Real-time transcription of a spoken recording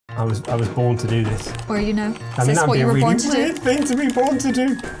I was born to do this. Were you now? I mean, that would be a really weird thing to be born to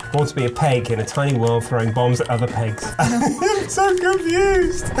do. Born to be a peg in a tiny world throwing bombs at other pegs. I'm so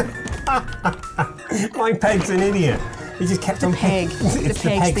confused. My peg's an idiot. He just kept on peg. It's the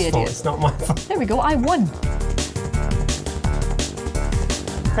peg's the fault. It's not my fault. There we go. I won.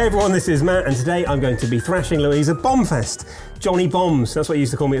 Hey everyone, this is Matt, and today I'm going to be thrashing Louise at Bombfest. Johnny Bombs, that's what you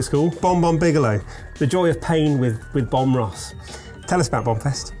used to call me at school. Bomb Bigelow. The joy of pain with Bomb Ross. Tell us about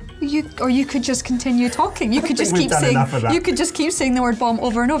Bombfest. Or you could just continue talking. You could just keep saying the word bomb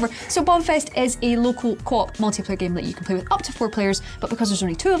over and over. So Bombfest is a local co-op multiplayer game that you can play with up to 4 players, but because there's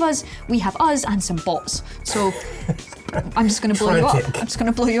only 2 of us, we have us and some bots. So I'm just going to blow you up. I'm just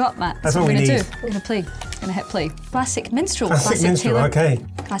going to blow you up, Matt. That's what we're going to do. We're going to play. We're going to hit play. Classic minstrel. Classic minstrel. Taylor, okay.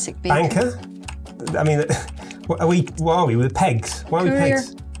 Classic bacon. Banker. I mean, what are we with pegs? Why are we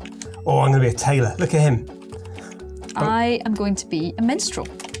pegs? Oh, I'm going to be a tailor. Look at him. I am going to be a minstrel.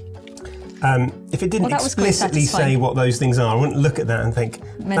 If it didn't explicitly say what those things are, I wouldn't look at that and think,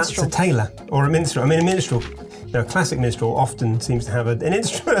 minstrel. That's a tailor or a minstrel. I mean, a minstrel, a classic minstrel often seems to have an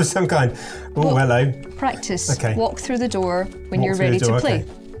instrument of some kind. Oh, well, hello. Practice. Okay. Walk through the door when you're ready to play.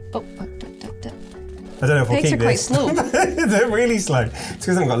 Okay. I don't know if we'll keep this. Pegs are quite slow. They're really slow. It's because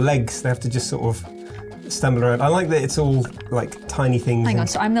they haven't got legs. They have to just sort of stumble around. I like that it's all like tiny things. Hang on,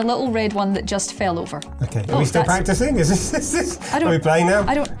 so I'm the little red one that just fell over. Okay, are we still practicing? Is this are we playing now?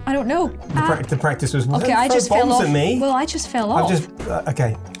 I don't know. The practice was, okay, I just fell off. At me. Well, I just fell off.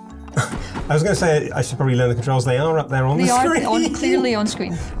 Okay. I was going to say I should probably learn the controls. They are up there on the screen. They are clearly on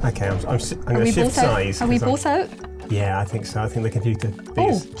screen. Okay, I'm going to shift size. Are we both out? Yeah, I think so. I think the computer.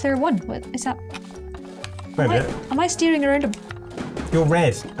 Oh, player 1. What is that? Wait a minute. Am I steering around a... You're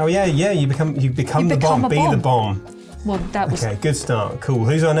red. Oh yeah, you become the bomb. Be the bomb. Well, that was... Okay, good start. Cool.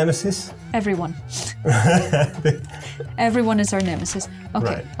 Who's our nemesis? Everyone. Everyone is our nemesis.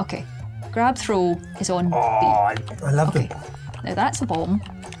 Okay, right. Okay. Grab throw is on B. I love the... Now that's a bomb.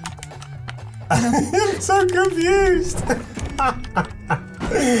 I'm so confused. I'm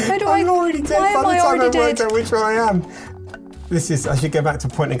already dead by the time I've worked out which one I am. I should go back to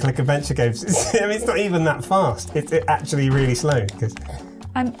point and click adventure games. I mean, it's not even that fast. It's actually really slow. Because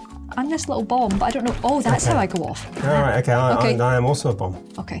I'm this little bomb, but I don't know. Oh, that's how I go off. All right, okay. I am also a bomb.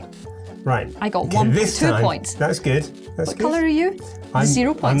 Okay. Right. I got 2 points. That's good. What colour are you? I'm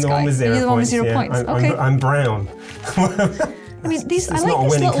 0 points. I'm the one with 0 points. You're the one with 0 points. Okay. I'm brown. I mean, it's I like not a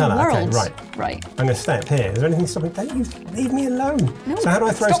this winning little colour. world. Okay, right. I'm going to stay up here. Is there anything stopping? Don't you leave me alone. No. So how do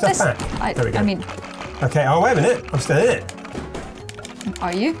I throw stuff back? There we go. I mean. Okay. Oh, wait a minute. I'm still in it.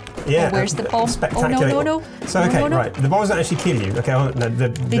 Are you? Yeah. Oh, where's the bomb? Spectacular. Oh, no. So, okay, right. The bombs don't actually kill you. Okay,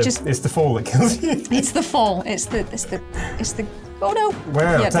 it's the fall that kills you. It's the fall. It's the. Oh no.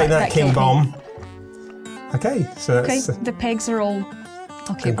 Wow, yeah, take that King Bomb. Okay, so that's... Okay, the pegs are all... Okay,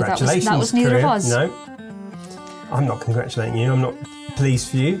 but congratulations, that was neither of us. No. I'm not congratulating you. I'm not pleased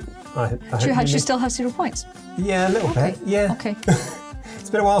for you. Do you still have 0 points? Yeah, a little bit. Yeah. Okay. It's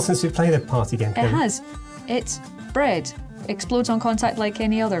been a while since we've played a party game. It has. It's bread. Explodes on contact like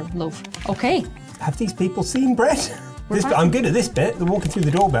any other loaf. Okay. Have these people seen bread? I'm good at this bit. The walking through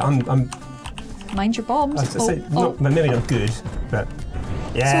the door bit. I'm mind your bombs. Maybe not good, but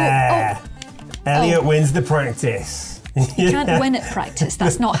yeah. So, Elliot wins the practice. You can't win at practice.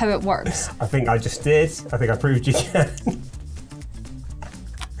 That's not how it works. I think I just did. I think I proved you can.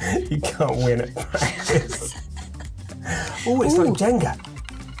 You can't win at practice. Oh, it's like Jenga.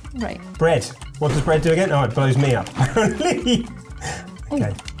 Right. Bread. What does bread do again? Oh, it blows me up. Apparently.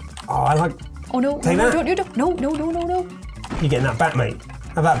 Okay. Oh, I like. Oh no! Take that. No! You're getting that back, mate.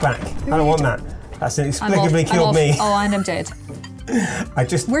 Have that back. I don't want that. That's inexplicably killed me. Oh, and I'm dead.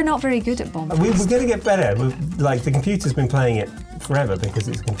 We're not very good at bombs. We're going to get better. Like the computer's been playing it forever because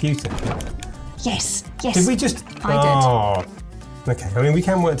it's a computer. Yes. Did we just? I did. Okay. I mean, we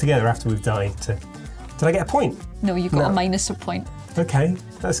can work together after we've died. Did I get a point? No, you got a minus a point. Okay,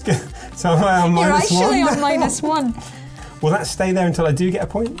 that's good. So am I on -1? You're actually on -1. Will that stay there until I do get a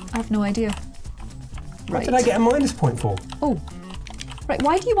point? I have no idea. What did I get a minus point for? Oh, right.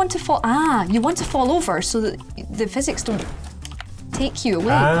 Why do you want to fall? You want to fall over so that the physics don't take you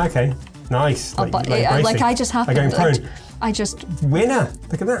away. Okay. Nice. Like I just happened. Like going prone. I just... Winner.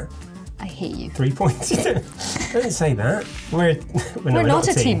 Look at that. I hate you. 3 points. Don't say that. We're not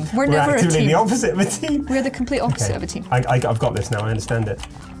a team. We're never a team. We're actively the opposite of a team. We're the complete opposite of a team. I've got this now. I understand it.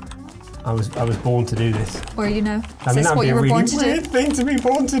 I was born to do this. Were you now? I mean, that would be a really weird thing to be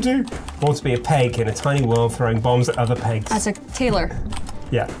born to do. Born to be a peg in a tiny world throwing bombs at other pegs. As a tailor.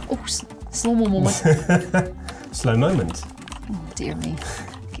 Yeah. Oh, slow-mo moment. Slow moment. Oh, dear me.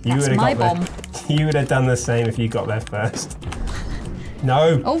 You would have done the same if you got there first.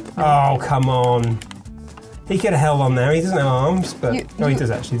 No. Oh. Oh, come on. He could have held on there. He doesn't have arms, but he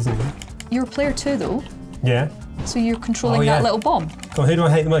does actually, doesn't he? You're player 2 though. Yeah. So you're controlling that little bomb. Come on, who do I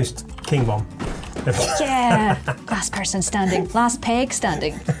hate the most? King Bomb. Yeah. Last person standing. Last peg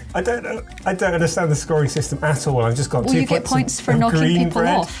standing. I don't understand the scoring system at all. I've just got 2 points. You get points for knocking people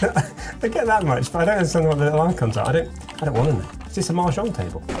off. I get that much, but I don't understand what the little icons are. I don't want to know. Is this a mahjong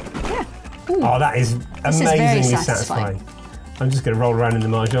table? Yeah. Ooh. Oh, that is amazingly satisfying. I'm just going to roll around in the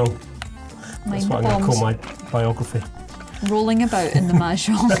mahjong. That's what I'm going to call my biography. Rolling about in the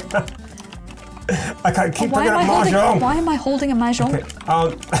mahjong. I can't keep looking at mahjong. Why am I holding a mahjong?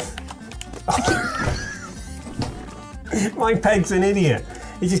 Okay. My peg's an idiot.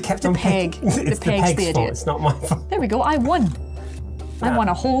 He just kept on peg. It's the peg's the fault. It's not my fault. There we go. I won. I won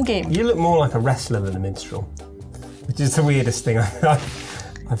a whole game. You look more like a wrestler than a minstrel, which is the weirdest thing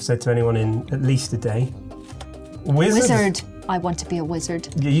I've said to anyone in at least a day. Wizard. I want to be a wizard.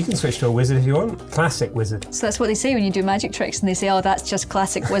 Yeah, you can switch to a wizard if you want. Classic wizard. So that's what they say when you do magic tricks, and they say, "Oh, that's just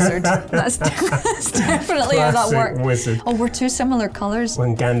classic wizard." that's definitely how that works. Wizard. Oh, we're two similar colours.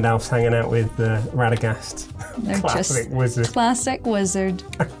 When Gandalf's hanging out with Radagast. They're classic just wizard. Classic wizard.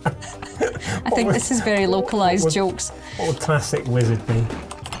 I think this is very localised jokes. What would classic wizard be?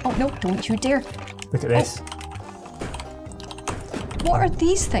 Oh no! Don't you dare! Look at this. What are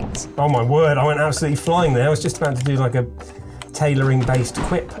these things? Oh my word! I went absolutely flying there. I was just about to do like a tailoring-based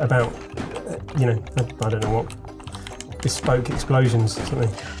quip about, I don't know what, bespoke explosions or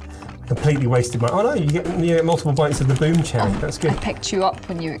something. Completely wasted my. Oh no! You get multiple bites of the boom cherry. Oh, that's good. I picked you up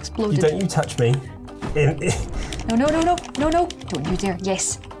when you exploded. Don't you touch me. No! Don't you dare!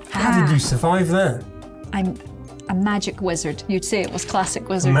 Yes. How did you survive that? I'm a magic wizard. You'd say it was classic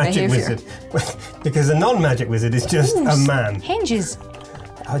wizard magic behaviour. Wizard. Because a non-magic wizard is just a man. Henges.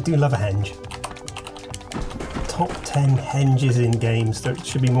 I do love a henge. Top 10 henges in games. There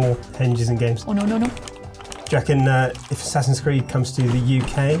should be more henges in games. Oh no. Do you reckon if Assassin's Creed comes to the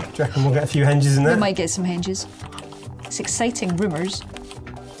UK, do you reckon we'll get a few henges in there? We might get some henges. It's exciting rumours.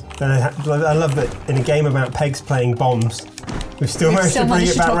 I love that in a game about pegs playing bombs, we've still managed to bring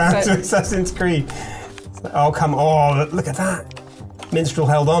it back round to Assassin's Creed. Like, oh, come on. Oh, look at that. Minstrel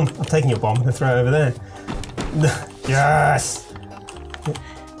held on. I'm taking your bomb and throw it over there. Yes!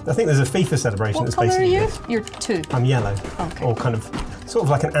 I think there's a FIFA celebration that's basically What colour are you? You're 2. I'm yellow. Okay. Or kind of, sort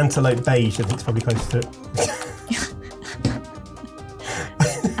of like an antelope beige, I think it's probably close to it.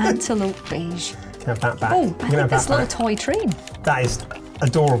 Antelope beige. Can have that back. Oh, I like this little toy train. That is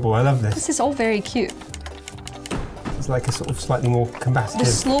adorable, I love this. This is all very cute. It's like a sort of slightly more combative. The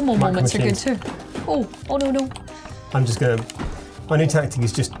slow-mo moments are good too. Oh no. I'm just going to, my new tactic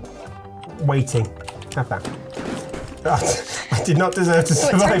is just waiting. Have that. I did not deserve to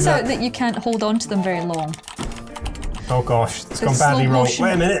survive that. So it turns out that you can't hold on to them very long. Oh gosh, it's gone badly wrong.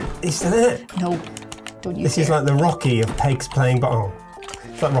 Wait a minute, he's still in it. No, don't you This is like the Rocky of pegs playing, but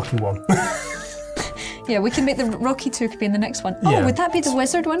it's like Rocky 1. Yeah, we can make the Rocky 2 could be in the next one. Yeah. Oh, would that be the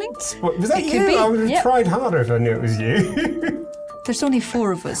wizard winning? Was that you? Could be. I would have tried harder if I knew it was you. There's only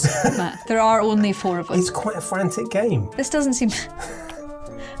 4 of us, Matt. There are only 4 of us. It's quite a frantic game. This doesn't seem...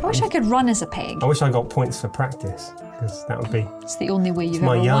 I wish I could run as a peg. I wish I got points for practice, because that would be... It's the only way you've ever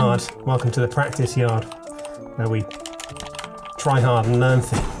won. My yard. Welcome to the practice yard, where we try hard and learn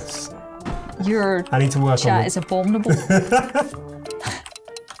things. Your I need to work chat on is abominable.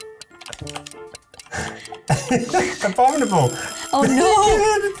 Abominable! Oh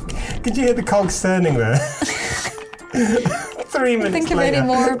no! Could you hear the cogs turning there? 3 minutes Think of later. any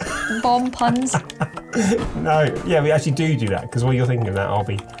more bomb puns? No, yeah, we actually do that, because while you're thinking of that,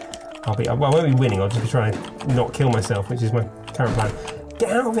 I won't be winning, I'll just be trying to not kill myself, which is my current plan.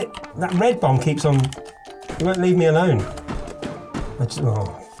 Get out of it! That red bomb keeps on, it won't leave me alone.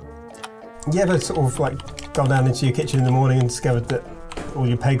 You ever sort of like gone down into your kitchen in the morning and discovered that all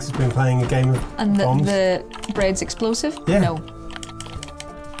your pegs have been playing a game of bombs? And the bread's explosive? Yeah. No.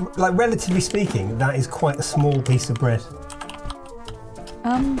 Like, relatively speaking, that is quite a small piece of bread.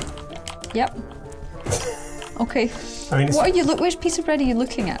 Yep. Okay. I mean, which piece of bread are you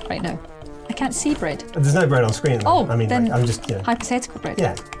looking at right now? I can't see bread. There's no bread on screen. Oh, I mean, then I'm just, hypothetical bread.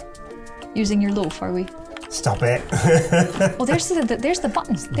 Yeah. Using your loaf, are we? Stop it. Oh, there's the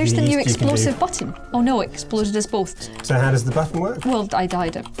button. There's the new explosive button. Oh no, it exploded us both. So how does the button work? Well, I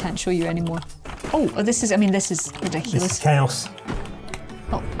died. I can't show you anymore. Oh, this is ridiculous. This is chaos.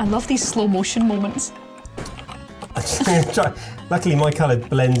 Oh, I love these slow motion moments. Luckily, my colour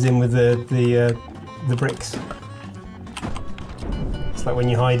blends in with the bricks. It's like when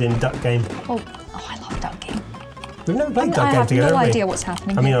you hide in Duck Game. Oh, I love Duck Game. We've never played Duck Game together. I have no idea what's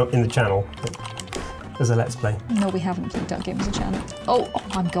happening. I mean, in the channel. as a Let's Play. No, we haven't played that game as a channel. Oh,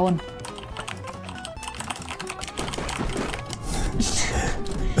 I'm gone.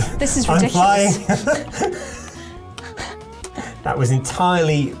 This is ridiculous. I'm flying. That was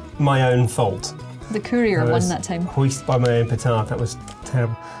entirely my own fault. The courier won that time. Hoisted by my own petard. That was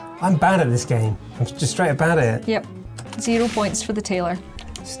terrible. I'm bad at this game. I'm just straight up bad at it. Yep. 0 points for the tailor.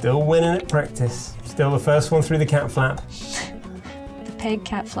 Still winning at practice. Still the first one through the cat flap. The peg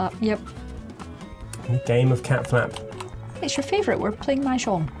cat flap. Yep. The game of cat flap. It's your favourite. We're playing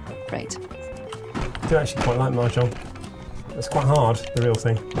Mahjong. Right. I do actually quite like Mahjong. It's quite hard, the real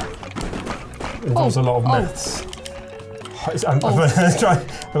thing. It involves a lot of maths. I'm got to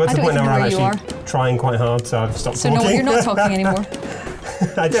the point now where I'm actually trying quite hard, so I've stopped talking. So no, you're not talking anymore.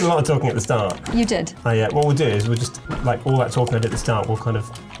 I did a lot of talking at the start. You did? Yeah, what we'll do is we'll just, like all that talking I did at the start, we'll kind of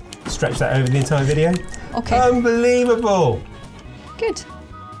stretch that over the entire video. Okay. Unbelievable! Good.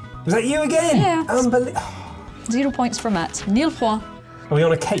 Was that you again? Yeah. Unbelievable. 0 points for Matt. Nil point. Are we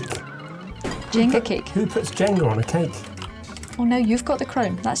on a cake? Jenga cake. Who puts Jenga on a cake? Oh, now you've got the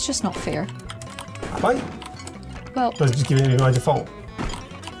crown. That's just not fair. Have I? Well... I was just giving it my default.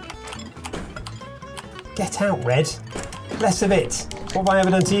 Get out, Red. Less of it. What have I ever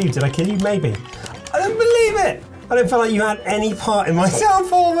done to you? Did I kill you? Maybe. I don't believe it! I don't feel like you had any part in my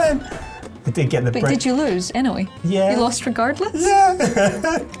downfall then. I did get the break. But did you lose anyway? Yeah. You lost regardless? Yeah.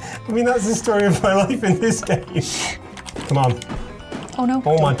 I mean, that's the story of my life in this game. Come on. Oh no.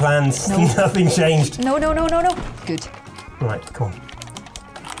 All my plans. No. Nothing changed. No, no, no, no, no. Good. Right, come on.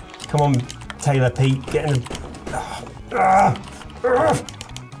 Come on, Taylor Pete. Get in the...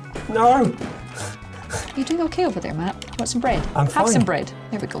 No! You doing okay over there, Matt? Want some bread? I'm fine. Have some bread.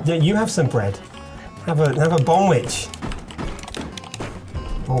 There we go. Yeah, you have some bread. Have a bomb witch.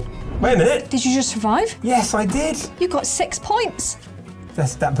 Oh, wait a minute. Did you just survive? Yes, I did. You got 6 points.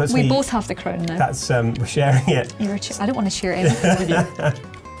 That puts me... We both have the crown now. That's, we're sharing it. I don't want to share anything with you.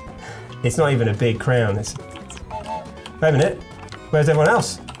 It's not even a big crown. It's... Wait a minute. Where's everyone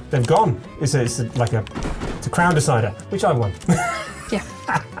else? They've gone. It's a crown decider, which I won. Yeah.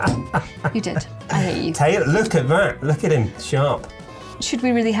 You did. I hate you. Taylor, look at that. Look at him. Sharp. Should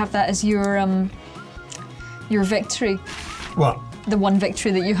we really have that as your victory? What? The one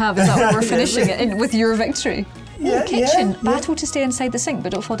victory that you have. Is that what we're finishing it in with your victory? Yeah, kitchen. Yeah. Battle to stay inside the sink,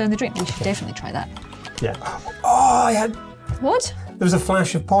 but don't fall down the drain. We should definitely try that. Yeah. Oh, I had... What? There was a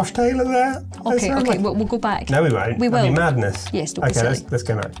flash of posh Taylor there. Okay, okay, we'll go back. No, we won't. We will. That'd be madness. Yes, don't be silly. Okay, let's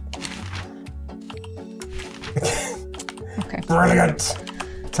go back. Okay. Brilliant.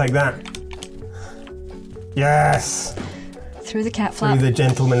 Take that. Yes. Through the cat flap. Through the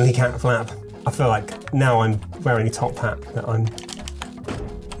gentlemanly cat flap. I feel like now I'm wearing a top hat that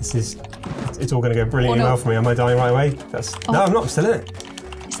it's all going to go brilliantly well for me. Am I dying right away? No, I'm not. I'm still in it.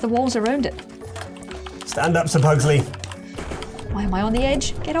 It's the walls around it. Stand up, Sir Pugsley. Why am I on the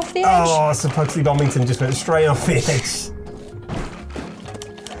edge? Get off the edge. Oh, Sir Pugsley Bombington just went straight off the edge.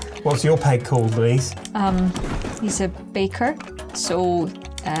 What's your peg called, Louise? He's a baker, so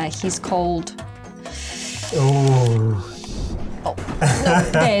he's called... Oh. No,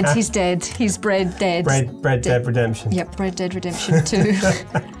 dead. He's dead. He's Bread Dead. Bread Dead Redemption. Yep, Bread Dead Redemption 2.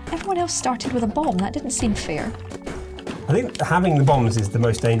 Everyone else started with a bomb. That didn't seem fair. I think having the bombs is the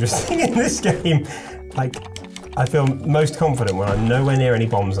most dangerous thing in this game. Like, I feel most confident when I'm nowhere near any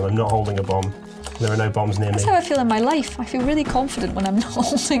bombs and I'm not holding a bomb. There are no bombs near me. That's how I feel in my life. I feel really confident when I'm not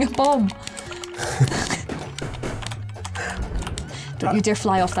holding a bomb. Don't you dare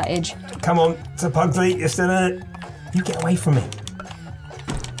fly off that edge. Come on, Sir Pugsley, you're still in it. You get away from me.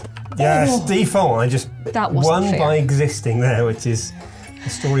 Yes, default. I just won by existing there, which is the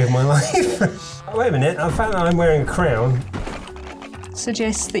story of my life. Oh, wait a minute, the fact that I'm wearing a crown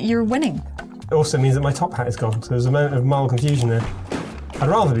suggests that you're winning. It also means that my top hat is gone, so there's a moment of mild confusion there. I'd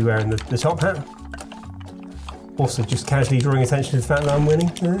rather be wearing the top hat. Also, just casually drawing attention to the fact that I'm winning.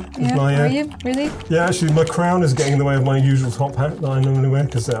 Are you? Really? Yeah, actually, my crown is getting in the way of my usual top hat that I normally wear,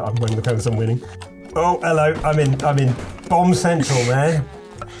 because I'm wearing the crown because I'm winning. Oh, hello, I'm in Bomb Central there.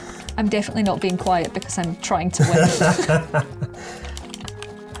 I'm definitely not being quiet because I'm trying to win.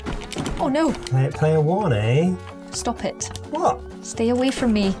 Oh no. Player one, eh? Stop it. What? Stay away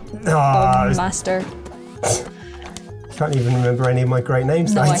from me, Bomb Master. Can't even remember any of my great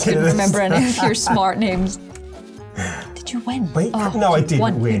names. No, I couldn't remember any of your smart names. Did you win? Wait, no, I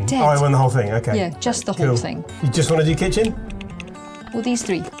didn't win. You did. Oh, I won the whole thing, okay. Yeah, just the whole thing. You just want to do kitchen? Well, these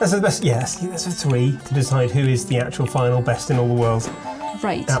three. That's the best, yes, that's the three to decide who is the actual final best in all the world.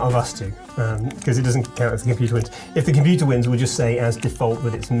 Right. Out of us two, because it doesn't count if the computer wins. If the computer wins, we'll just say as default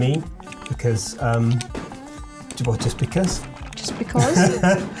that it's me, because, well, just because. Just because?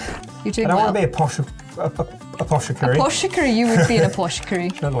 You're doing I don't want to be a posh apothecary. Apothecary, you would be an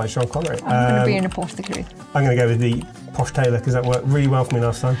apothecary. Not like Sean Connery. I'm going to be an apothecary. I'm going to go with the posh tailor because that worked really well for me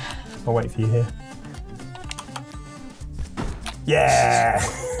last time. I'll wait for you here. Yeah!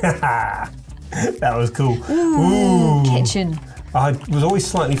 That was cool. Ooh. Kitchen. I was always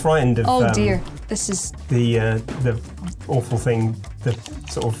slightly frightened of. Oh dear, this is the awful thing, the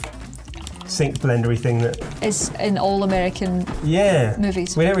sort of sink blendery thing that is in all American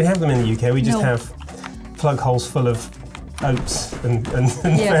movies. We don't really have them in the UK. We just have plug holes full of oats and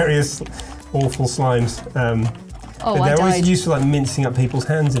various awful slimes. But they're always used for like mincing up people's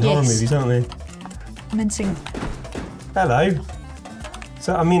hands in horror movies, aren't they? Mincing. Hello.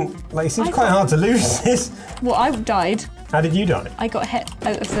 So I mean, like it seems quite hard to lose this. Well, I died. How did you die? I got hit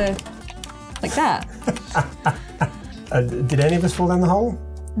out of the... like that. Did any of us fall down the hole?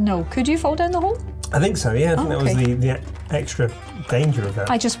 No. Could you fall down the hole? I think so, yeah. I think that was the extra danger of that.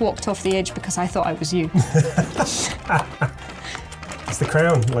 I just walked off the edge because I thought I was you. It's the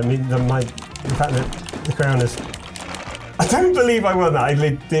crown. Like the fact that the crown is... I don't believe I won that. I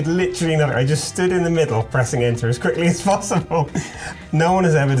did literally nothing. I just stood in the middle pressing enter as quickly as possible. No one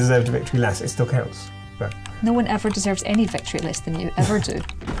has ever deserved a victory less. It still counts. But no one ever deserves any victory less than you ever do.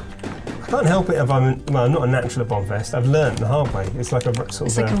 I can't help it if I'm not a natural at Bombfest. I've learned the hard way. It's like a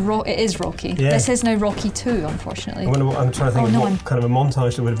sort of... It is Rocky. Yeah. This is now Rocky 2, unfortunately. I'm trying to think of what kind of a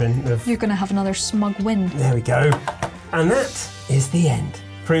montage there would have been. You're going to have another smug win. There we go. And that is the end.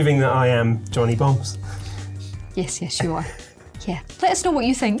 Proving that I am Johnny Bombs. Yes, you are. Yeah. Let us know what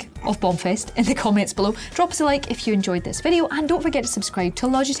you think of Bombfest in the comments below. Drop us a like if you enjoyed this video, and don't forget to subscribe to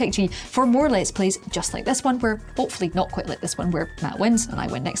Logitech G for more Let's Plays just like this one, where hopefully not quite like this one, where Matt wins and I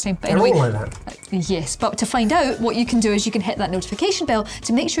win next time. But anyway, all like that. Yes, but to find out, what you can do is you can hit that notification bell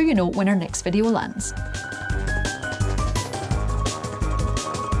to make sure you know when our next video lands.